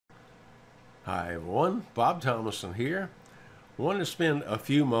Hi everyone, Bob Thomason here. Wanted to spend a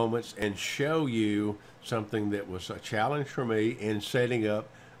few moments and show you something that was a challenge for me in setting up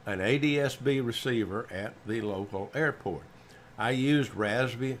an ADS-B receiver at the local airport. I used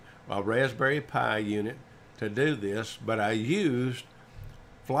a Raspberry Pi unit to do this, but I used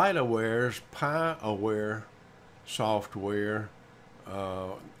FlightAware's PiAware software,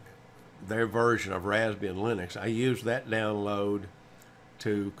 their version of Raspberry and Linux. I used that download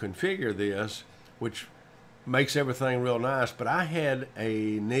to configure this, which makes everything real nice, but I had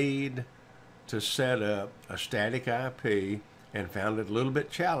a need to set up a static IP and found it a little bit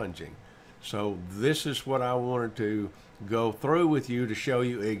challenging. So this is what I wanted to go through with you to show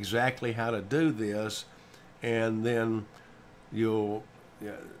you exactly how to do this, and then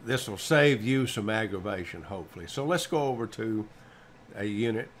this will save you some aggravation, hopefully. So let's go over to a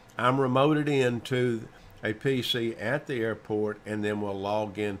unit. I'm remoted into a PC at the airport, and then we'll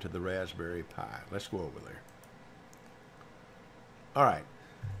log into the Raspberry Pi. Let's go over there. All right,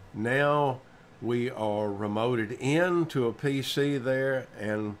 now we are remoted into a PC there,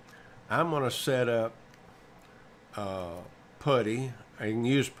 and I'm going to set up PuTTY. I can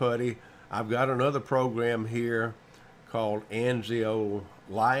use PuTTY. I've got another program here called Anzio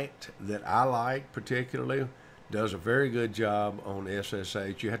Lite that I like particularly. Does a very good job on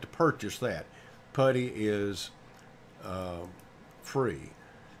SSH. You have to purchase that. PuTTY is free.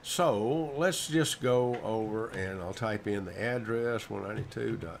 So let's just go over and I'll type in the address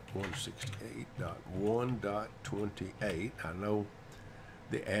 192.168.1.28. I know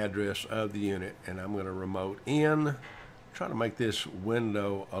the address of the unit, and I'm going to remote in. Try to make this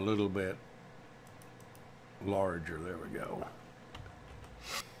window a little bit larger. There we go.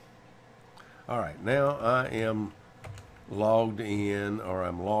 All right, now I am logged in, or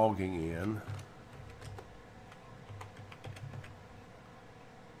I'm logging in.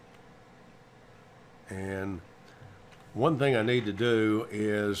 And one thing I need to do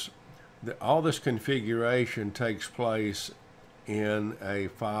is that all this configuration takes place in a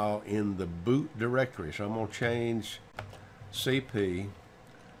file in the boot directory. So I'm going to change CP. I'm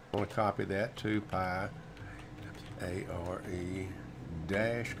going to copy that to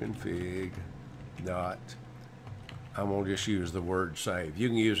piaware-config. I'm going to just use the word save. You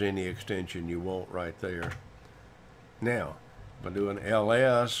can use any extension you want right there. Now, if I do an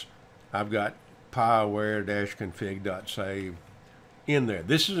ls, I've got piaware-config.sav in there.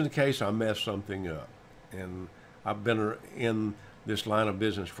 This is in case I mess something up. And I've been in this line of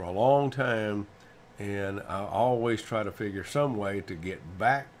business for a long time, and I always try to figure some way to get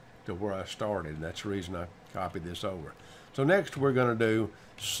back to where I started. That's the reason I copied this over. So next we're going to do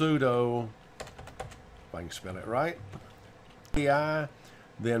sudo, if I can spell it right, pi,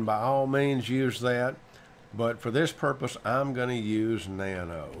 then by all means use that. But for this purpose, I'm going to use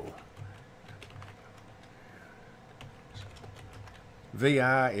nano.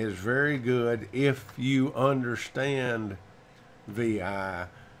 VI is very good if you understand VI,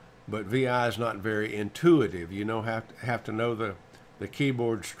 but VI is not very intuitive. You have to know the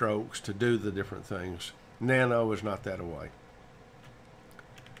keyboard strokes to do the different things. Nano is not that way.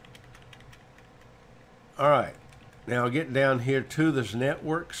 All right, now get down here to this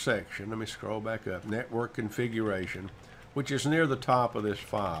network section. Let me scroll back up. Network configuration, which is near the top of this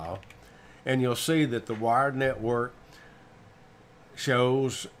file, and you'll see that the wired network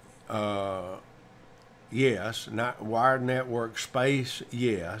shows yes, not wired network space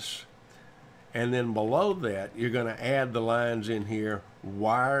yes, and then below that you're going to add the lines in here: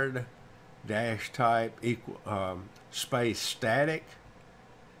 wired dash type equal space static,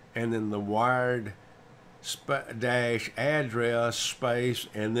 and then the wired dash address space,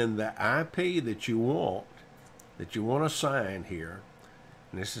 and then the IP that you want to assign here.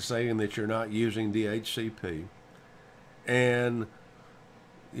 And this is saying that you're not using DHCP, and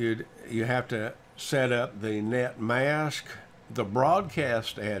you have to set up the net mask, the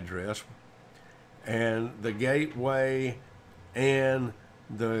broadcast address, and the gateway, and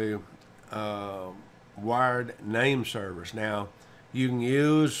the wired name servers. Now you can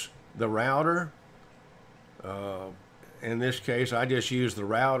use the router. In this case, I just use the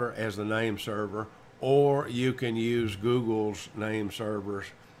router as the name server, or you can use Google's name servers,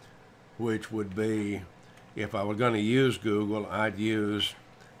 which would be, if I were going to use Google, I'd use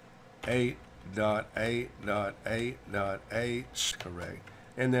 8.8.8.8, correct,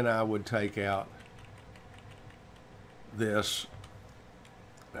 and then I would take out this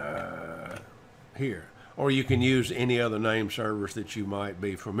here. Or you can use any other name servers that you might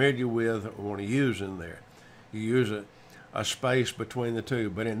be familiar with or want to use in there. You use a space between the two,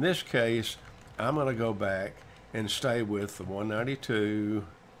 but in this case I'm going to go back and stay with the 192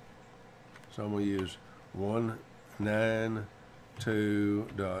 So I'm going to use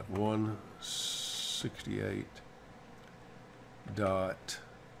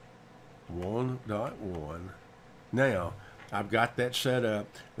Now, I've got that set up.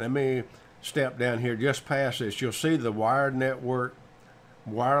 Let me step down here just past this. You'll see the wired network,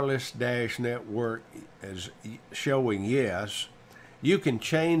 wireless-network is showing yes. You can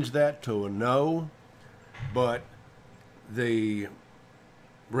change that to a no, but the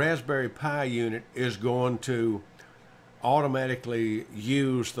Raspberry Pi unit is going to automatically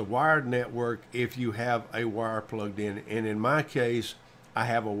use the wired network if you have a wire plugged in. And in my case, I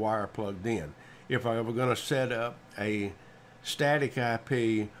have a wire plugged in. If I were going to set up a static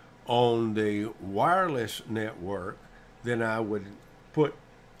IP on the wireless network, then I would put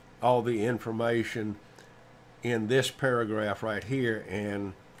all the information in this paragraph right here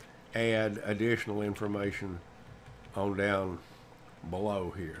and add additional information on down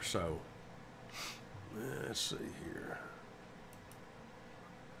below here. So let's see here.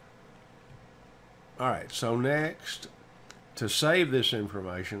 All right, so next, to save this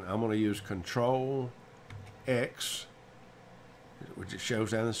information, I'm going to use Control X, which it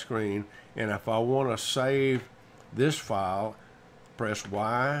shows down the screen. And if I want to save this file, press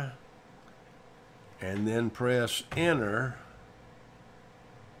Y and then press Enter,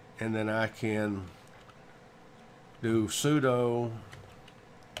 and then I can do sudo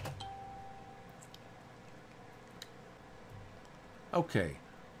okay.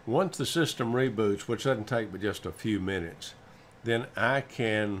 Once the system reboots, which doesn't take but just a few minutes, then I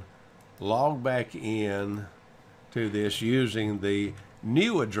can log back in to this using the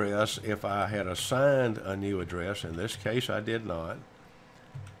new address if I had assigned a new address. In this case, I did not.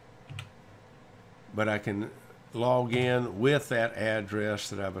 But I can log in with that address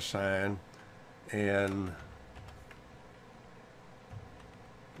that I've assigned and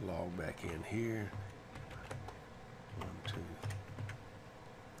log back in here. 1, 2.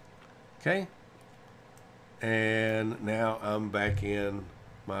 Okay. And now I'm back in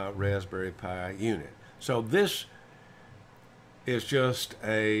my Raspberry Pi unit. So this is just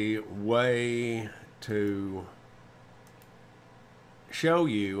a way to show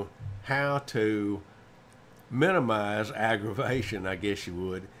you how to minimize aggravation, I guess you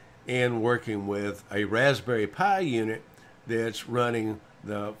would, in working with a Raspberry Pi unit that's running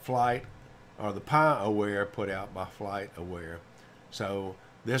the Flight or the PiAware put out by FlightAware. So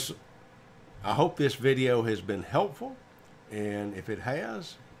this, I hope this video has been helpful, and if it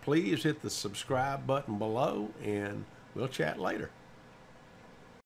has, please hit the subscribe button below, and we'll chat later.